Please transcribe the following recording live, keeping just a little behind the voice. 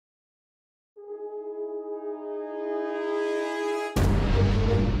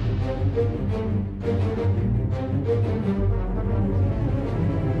One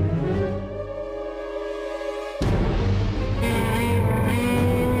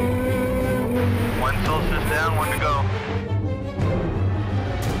solstice down, one to go.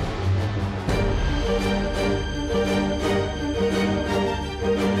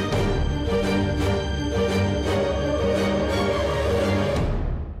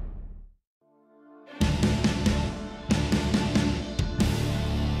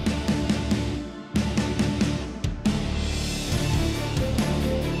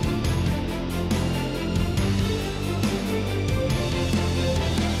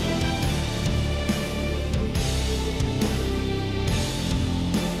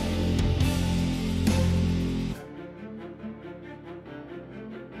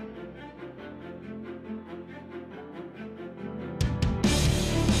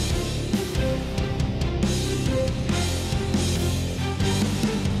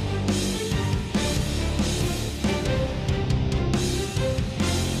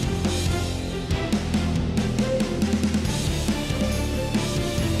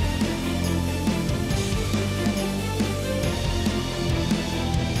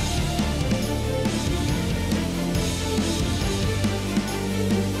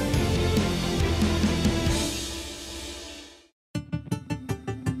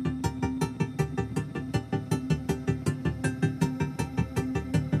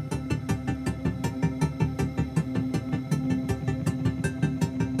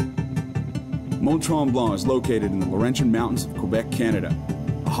 Mont-Tremblant is located in the Laurentian Mountains of Quebec, Canada.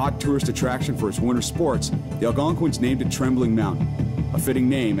 A hot tourist attraction for its winter sports, the Algonquins named it Trembling Mountain, a fitting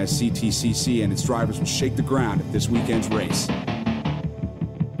name as CTCC and its drivers will shake the ground at this weekend's race.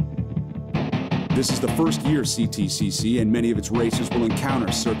 This is the first year CTCC, and many of its racers will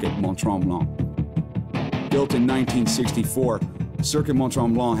encounter Circuit Mont-Tremblant. Built in 1964, Circuit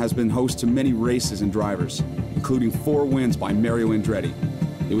Mont-Tremblant has been host to many races and drivers, including 4 wins by Mario Andretti.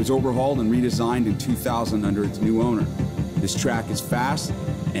 It was overhauled and redesigned in 2000 under its new owner. This track is fast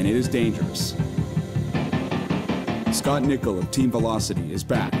and it is dangerous. Scott Nicol of Team Velocity is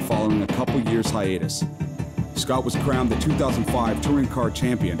back following a couple years hiatus. Scott was crowned the 2005 Touring Car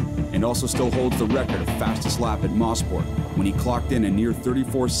Champion and also still holds the record of fastest lap at Mosport when he clocked in a near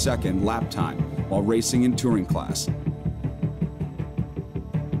 34-second lap time while racing in touring class.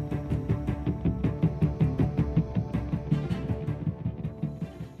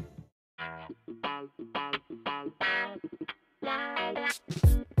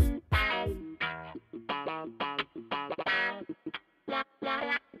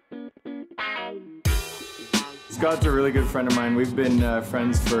 Scott's a really good friend of mine. We've been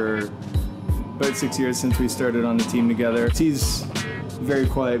friends for about 6 years since we started on the team together. He's very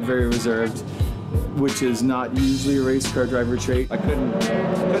quiet, very reserved, which is not usually a race car driver trait. I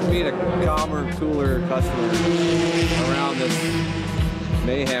couldn't meet a calmer, cooler customer around this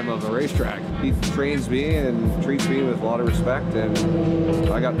mayhem of a racetrack. He trains me and treats me with a lot of respect, and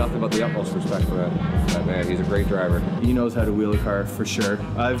I got nothing but the utmost respect for that man. He's a great driver. He knows how to wheel a car for sure.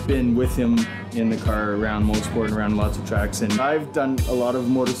 I've been with him in the car around motorsport and around lots of tracks, and I've done a lot of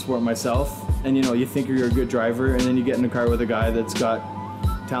motorsport myself. And you know, you think you're a good driver, and then you get in a car with a guy that's got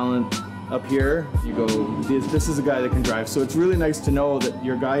talent up here. You go, this is a guy that can drive. So it's really nice to know that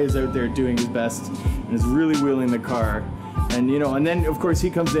your guy is out there doing his best and is really wheeling the car. And you know, and then of course he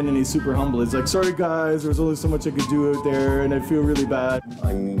comes in and he's super humble. He's like, sorry guys, there's only so much I could do out there and I feel really bad.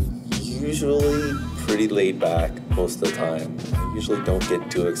 I'm usually pretty laid back most of the time. I usually don't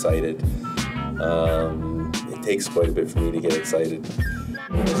get too excited. It takes quite a bit for me to get excited.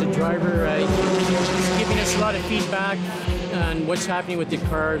 As a driver, he's giving us a lot of feedback on what's happening with the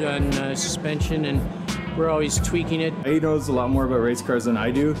car, on suspension, and we're always tweaking it. He knows a lot more about race cars than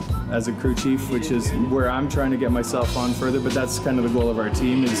I do as a crew chief, which is where I'm trying to get myself on further, but that's kind of the goal of our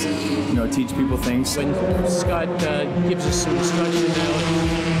team is, you know, teach people things. When Scott gives us some instruction,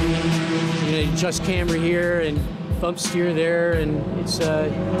 you know, adjust camber here and bump steer there, and it's, you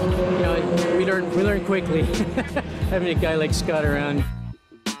know, we learn quickly having a guy like Scott around.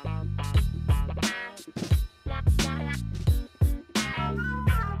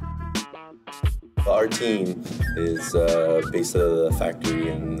 Our team is based out of the factory,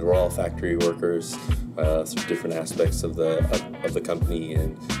 and we're all factory workers, through different aspects of the company,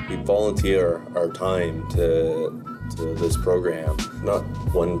 and we volunteer our time to this program. Not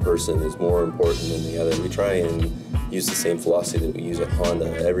one person is more important than the other. We try and use the same philosophy that we use at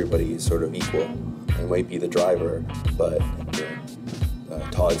Honda. Everybody is sort of equal. It might be the driver, but you know,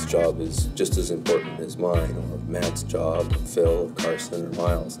 Todd's job is just as important as mine, or Matt's job, or Phil, or Carson, or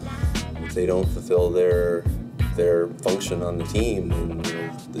Miles. If they don't fulfill their their function on the team, and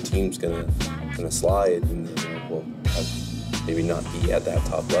the team's gonna slide, and we'll maybe not be at that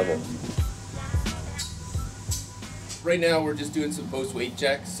top level. Right now we're just doing some post-weight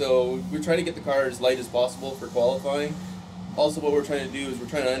checks, so we're trying to get the car as light as possible for qualifying. Also, what we're trying to do is we're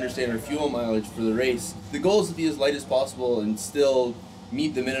trying to understand our fuel mileage for the race. The goal is to be as light as possible and still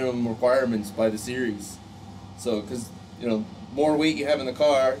meet the minimum requirements by the series. So, because, more weight you have in the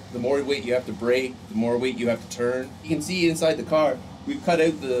car, the more weight you have to brake, the more weight you have to turn. You can see inside the car, we've cut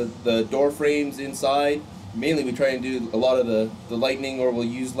out the door frames inside. Mainly we try and do a lot of the lightning, or we'll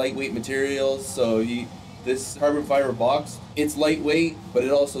use lightweight materials. So this carbon fiber box, it's lightweight, but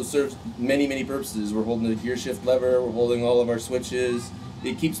it also serves many, many purposes. We're holding the gear shift lever, we're holding all of our switches.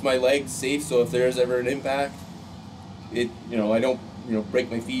 It keeps my legs safe, so if there is ever an impact, I don't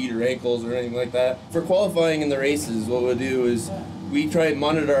break my feet or ankles or anything like that. For qualifying in the races, what we'll do is we try and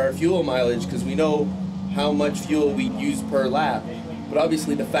monitor our fuel mileage, because we know how much fuel we use per lap. But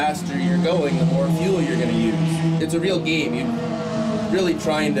obviously the faster you're going, the more fuel you're going to use. It's a real game. You're really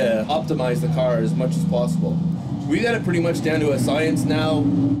trying to optimize the car as much as possible. We got it pretty much down to a science now.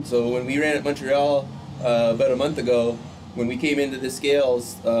 So when we ran at Montreal about a month ago, when we came into the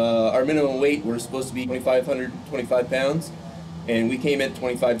scales, our minimum weight was supposed to be 2,525 pounds, and we came in at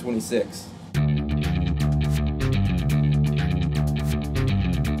 2,526.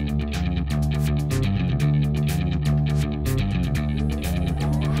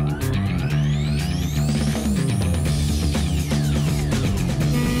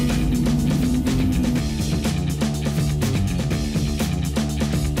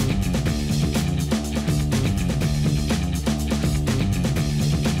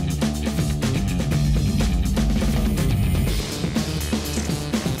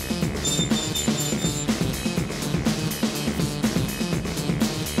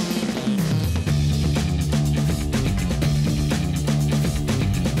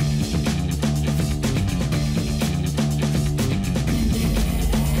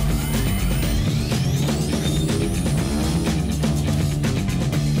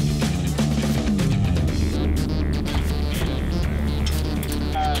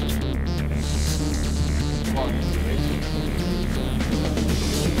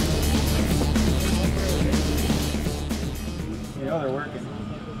 They're working.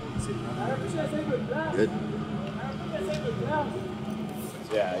 Good.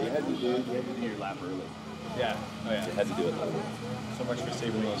 Yeah, you had to do your lap early. Yeah. Oh yeah. You had to do it that way. So much for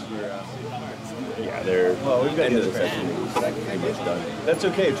saving those gear. Yeah, they're Well, we've got end the of other the session. Pretty much done. That's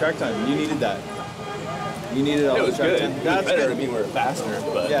okay. Track time. You needed that. You needed all It the was track good. time. It was That's better. good. I mean, we're faster,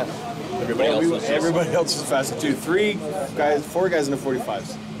 but Yeah. everybody else is faster too. 4 guys in the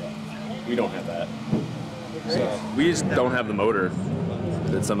 45s. We don't have that. So We just don't have the motor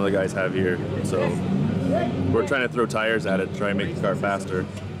that some of the guys have here, so we're trying to throw tires at it to try and make the car faster.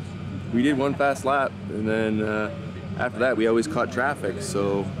 We did one fast lap, and then after that we always caught traffic,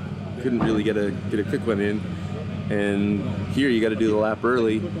 so couldn't really get a quick one in. And here you got to do the lap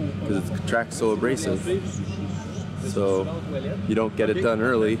early because the track's so abrasive. So you don't get it done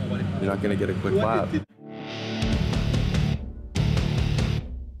early, you're not going to get a quick lap.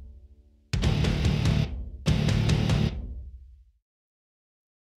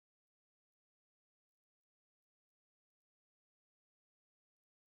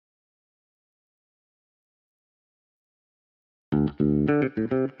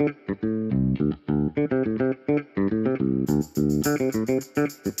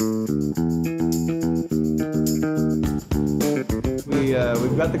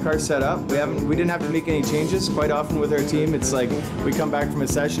 We've got the car set up. We didn't have to make any changes. Quite often with our team, it's like we come back from a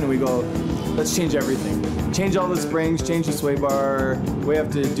session and we go, let's change everything. Change all the springs, change the sway bar. We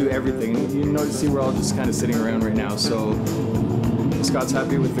have to do everything. You notice we're all just kind of sitting around right now. So Scott's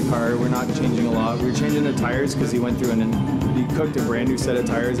happy with the car. We're not changing a lot. We're changing the tires because he went through and he cooked a brand new set of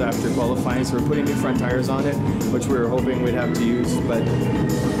tires after qualifying. So we're putting new front tires on it, which we were hoping we'd have to use. But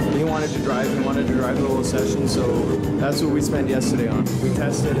he wanted to drive the whole session. So that's what we spent yesterday on. We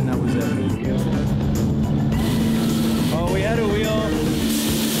tested and that was it. Oh, we had a wheel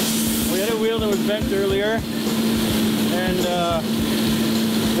that was bent earlier, and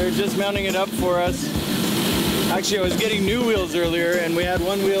they're just mounting it up for us. Actually, I was getting new wheels earlier, and we had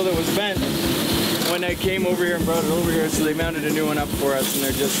one wheel that was bent when I came over here and brought it over here, so they mounted a new one up for us, and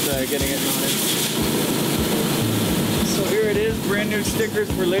they're just getting it mounted. So here it is, brand new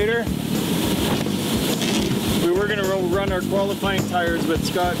stickers for later. We were going to run our qualifying tires, but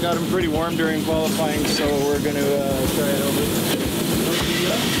Scott got them pretty warm during qualifying, so we're going to try it over.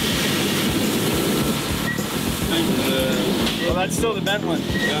 Oh, that's still the bent one.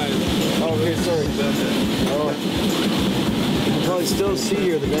 Oh, okay, sorry. Oh. You can probably still see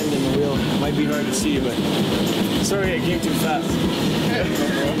here the bend in the wheel. Might be hard to see, but sorry I came too fast.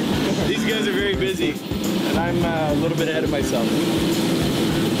 These guys are very busy, and I'm a little bit ahead of myself.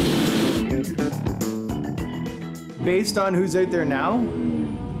 Based on who's out there now,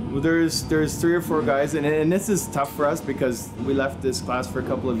 there's 3 or 4 guys, and this is tough for us because we left this class for a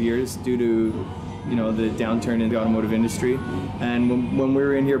couple of years due to, you know, the downturn in the automotive industry. And when we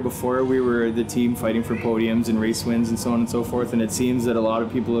were in here before, we were the team fighting for podiums and race wins and so on and so forth. And it seems that a lot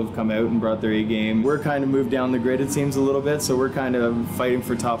of people have come out and brought their A game. We're kind of moved down the grid, it seems, a little bit. So we're kind of fighting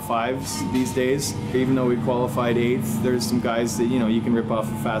for top 5s these days. Even though we qualified 8th, there's some guys that, you know, you can rip off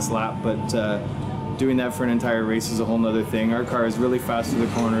a fast lap, but doing that for an entire race is a whole nother thing. Our car is really fast through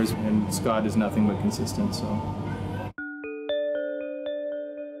the corners, and Scott is nothing but consistent, so.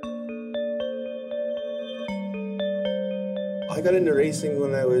 I got into racing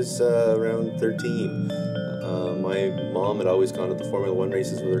when I was around 13. My mom had always gone to the Formula 1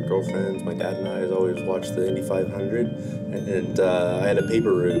 races with her girlfriends. My dad and I had always watched the Indy 500. And I had a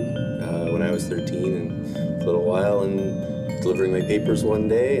paper route when I was 13 and for a little while, and delivering my papers one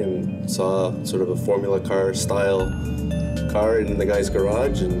day and saw sort of a Formula car style car in the guy's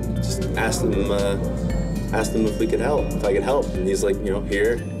garage, and just asked him if we could help, if I could help. And he's like, you know,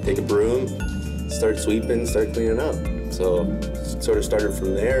 here, take a broom, start sweeping, start cleaning up. So sort of started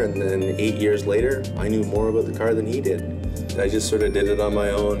from there, and then 8 years later, I knew more about the car than he did. I just sort of did it on my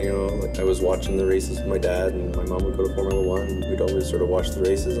own, you know, like I was watching the races with my dad, and my mom would go to Formula 1, and we'd always sort of watch the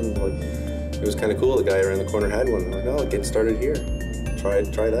races, and like, it was kind of cool. The guy around the corner had one. I'm like, oh, get started here. Try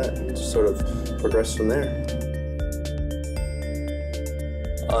that, and just sort of progressed from there.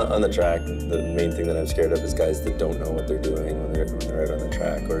 On the track, the main thing that I'm scared of is guys that don't know what they're doing when they're out on the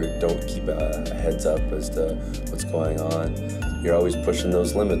track, or don't keep a heads up as to what's going on. You're always pushing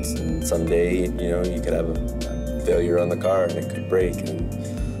those limits, and someday, you know, you could have a failure on the car and it could break, and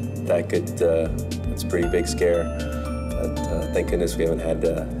that could, it's a pretty big scare. But thank goodness we haven't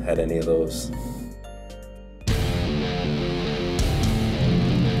had any of those.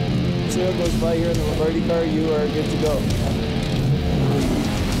 Trail goes by here in the Lombardi car, you are good to go.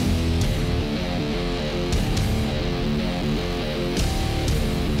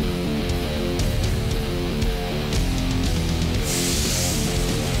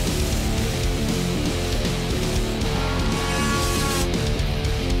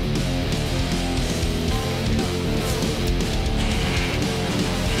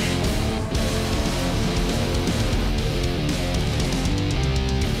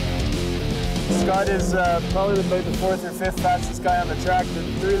 Scott is probably about the 4th or 5th fastest guy on the track. The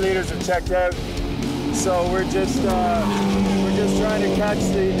 3 leaders have checked out, so we're just trying to catch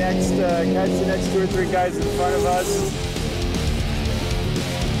the next 2 or 3 guys in front of us.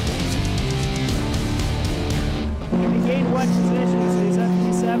 He gained 1 position, so he's at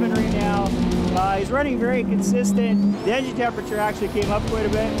P7 right now. He's running very consistent. The engine temperature actually came up quite a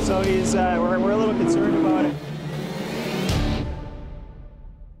bit, so he's we're a little concerned about it.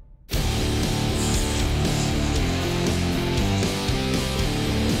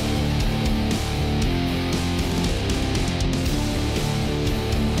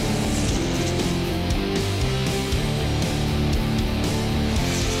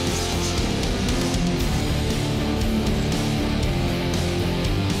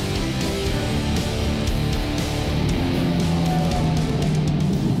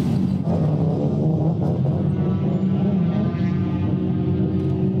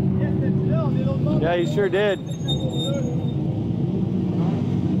 Yeah, you sure did.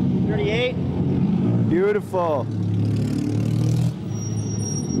 38. Beautiful.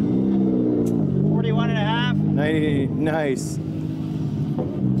 41 and a half. Nice.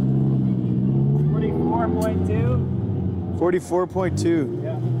 44.2. 44.2.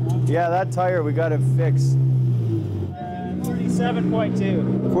 Yeah. Yeah, that tire we got to fix.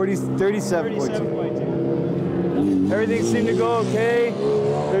 37.2. 37.2. Everything seemed to go okay.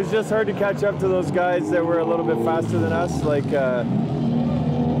 It was just hard to catch up to those guys that were a little bit faster than us. Like,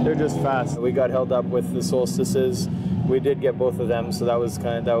 they're just fast. We got held up with the solstices. We did get both of them, so that was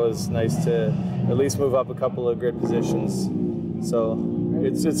nice to at least move up a couple of grid positions. So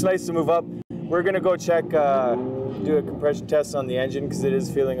it's nice to move up. We're gonna go check, do a compression test on the engine because it is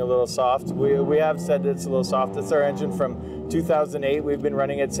feeling a little soft. We have said it's a little soft. It's our engine from 2008. We've been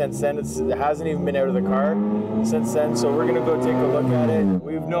running it since then. It hasn't even been out of the car since then, so we're gonna go take a look at it.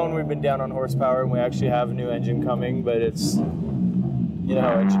 We've known we've been down on horsepower, and we actually have a new engine coming, but it's, you know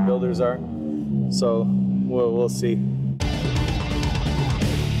how engine builders are. So we'll see.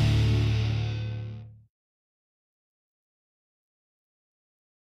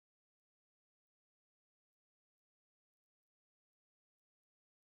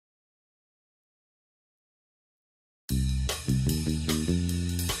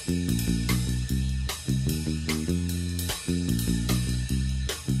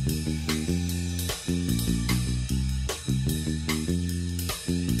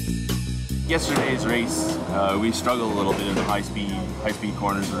 yesterday's race, we struggled a little bit in the high speed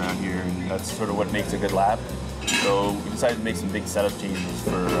corners around here, and that's sort of what makes a good lap. So we decided to make some big setup changes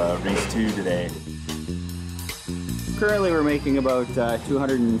for race 2 today. Currently we're making about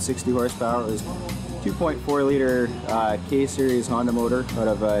 260 horsepower. It was 2.4 liter K-series Honda motor out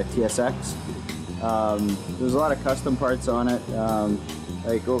of TSX. There's a lot of custom parts on it.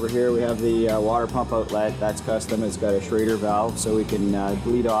 Like over here we have the water pump outlet, that's custom. It's got a Schrader valve so we can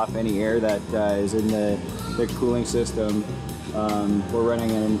bleed off any air that is in the cooling system. We're running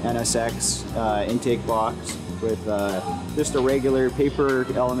an NSX intake box with just a regular paper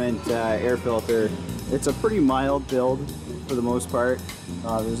element air filter. It's a pretty mild build for the most part.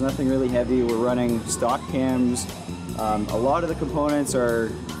 There's nothing really heavy. We're running stock cams. A lot of the components are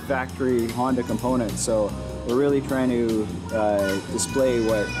factory Honda components, so we're really trying to display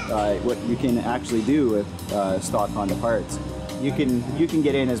what you can actually do with stock Honda parts. You can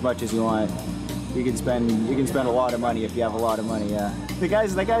get in as much as you want. You can spend a lot of money if you have a lot of money. Yeah. The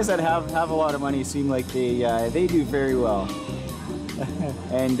guys that have a lot of money seem like they do very well,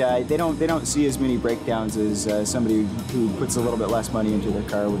 and they don't see as many breakdowns as somebody who puts a little bit less money into their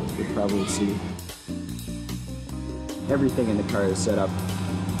car would probably see. Everything in the car is set up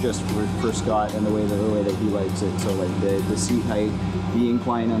just for Scott and the way that he likes it. So like the seat height, the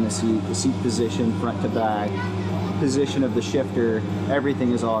incline on the seat position, front to back, position of the shifter,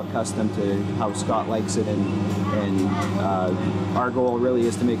 everything is all custom to how Scott likes it, and our goal really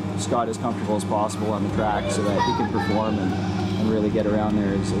is to make Scott as comfortable as possible on the track so that he can perform and really get around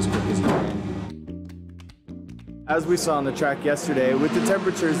there as quick as he can. As we saw on the track yesterday, with the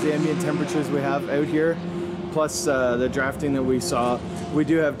temperatures, the ambient temperatures we have out here, plus the drafting that we saw, we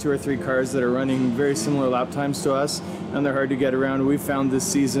do have 2 or 3 cars that are running very similar lap times to us, and they're hard to get around. We've found this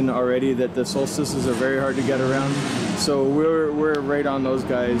season already that the solstices are very hard to get around, so we're right on those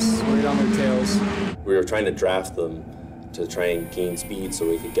guys, right on their tails. We were trying to draft them to try and gain speed so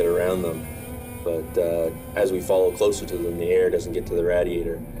we could get around them, but as we follow closer to them, the air doesn't get to the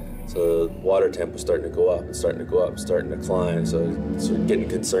radiator. So the water temp was starting to go up and starting to go up, starting to climb, so sort of getting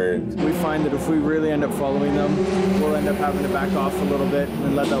concerned. We find that if we really end up following them, we'll end up having to back off a little bit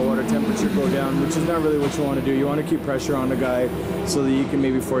and let that water temperature go down, which is not really what you want to do. You want to keep pressure on the guy so that you can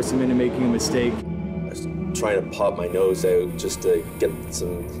maybe force him into making a mistake. I was trying to pop my nose out just to get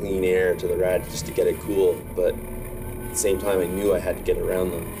some clean air to the rad, just to get it cool, but at the same time I knew I had to get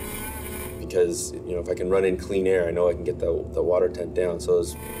around them. Because if I can run in clean air, I know I can get the water temp down. So it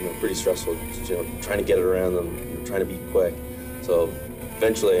was pretty stressful, trying to get it around them, trying to be quick. So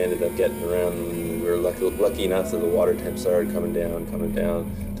eventually I ended up getting around them, and we were lucky enough that the water temp started coming down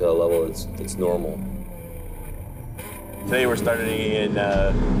to a level that's normal. Today we're starting in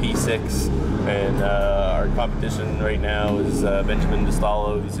P6, and our competition right now is Benjamin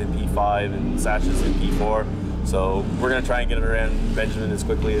DiStallo. He's in P5 and Sasha's in P4. So we're going to try and get around Benjamin as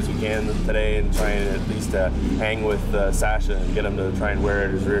quickly as we can today, and try and at least hang with Sasha and get him to try and wear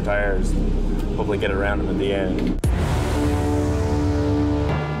his rear tires and hopefully get around him at the end.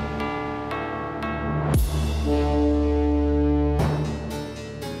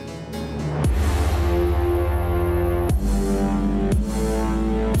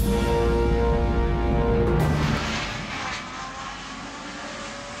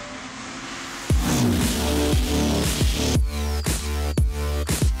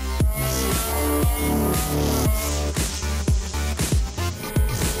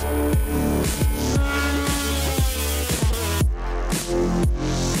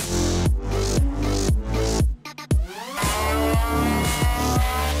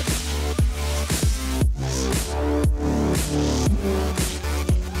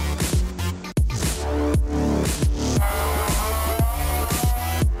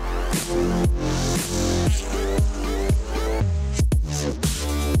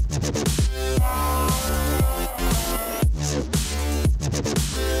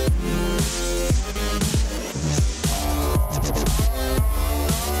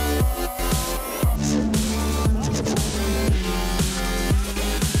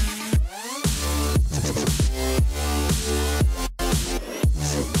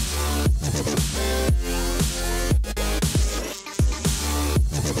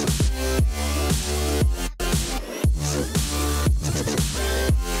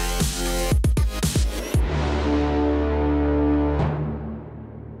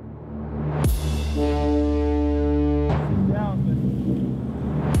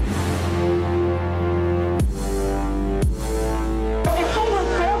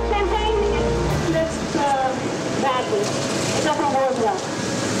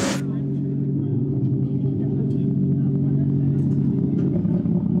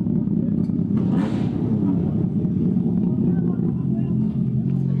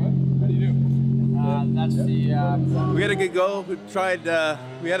 a good go. We tried.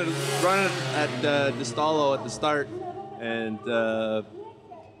 We had a run at Distalo at the start, and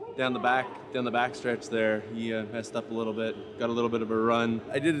down the back stretch there, he messed up a little bit. Got a little bit of a run.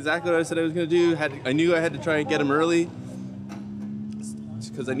 I did exactly what I said I was going to do. I knew I had to try and get him early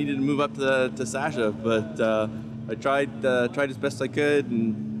because I needed to move up to Sasha, but I tried as best I could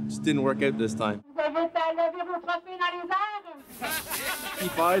and just didn't work out this time.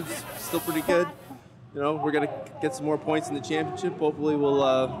 P5's still pretty good. You know, we're gonna get some more points in the championship. Hopefully,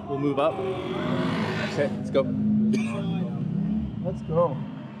 we'll move up. Okay, let's go. Let's go.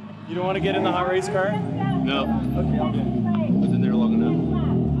 You don't want to get in the hot race car? No. Okay, I'll get it. I was in there long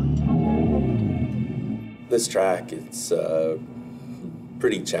enough. This track, it's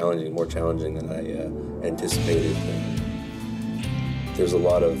pretty challenging, more challenging than I anticipated. There's a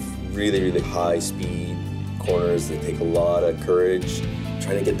lot of really, really high speed corners that take a lot of courage.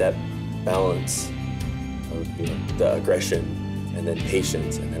 Trying to get that balance of, you know, the aggression and then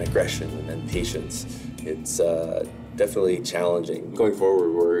patience and then aggression and then patience. It's definitely challenging. Going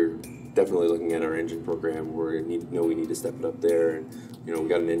forward, we're definitely looking at our engine program. We need to step it up there, and you know, we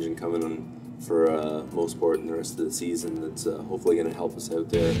got an engine coming on for Mosport and the rest of the season that's hopefully going to help us out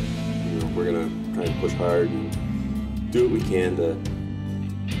there. You know, we're going to try and push hard and do what we can to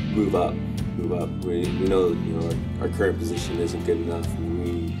move up. We know that, you know, our current position isn't good enough, and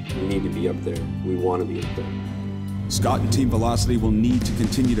we need to be up there. We want to be up there. Scott and Team Velocity will need to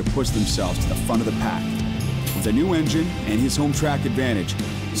continue to push themselves to the front of the pack. With a new engine and his home track advantage,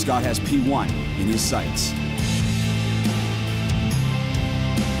 Scott has P1 in his sights.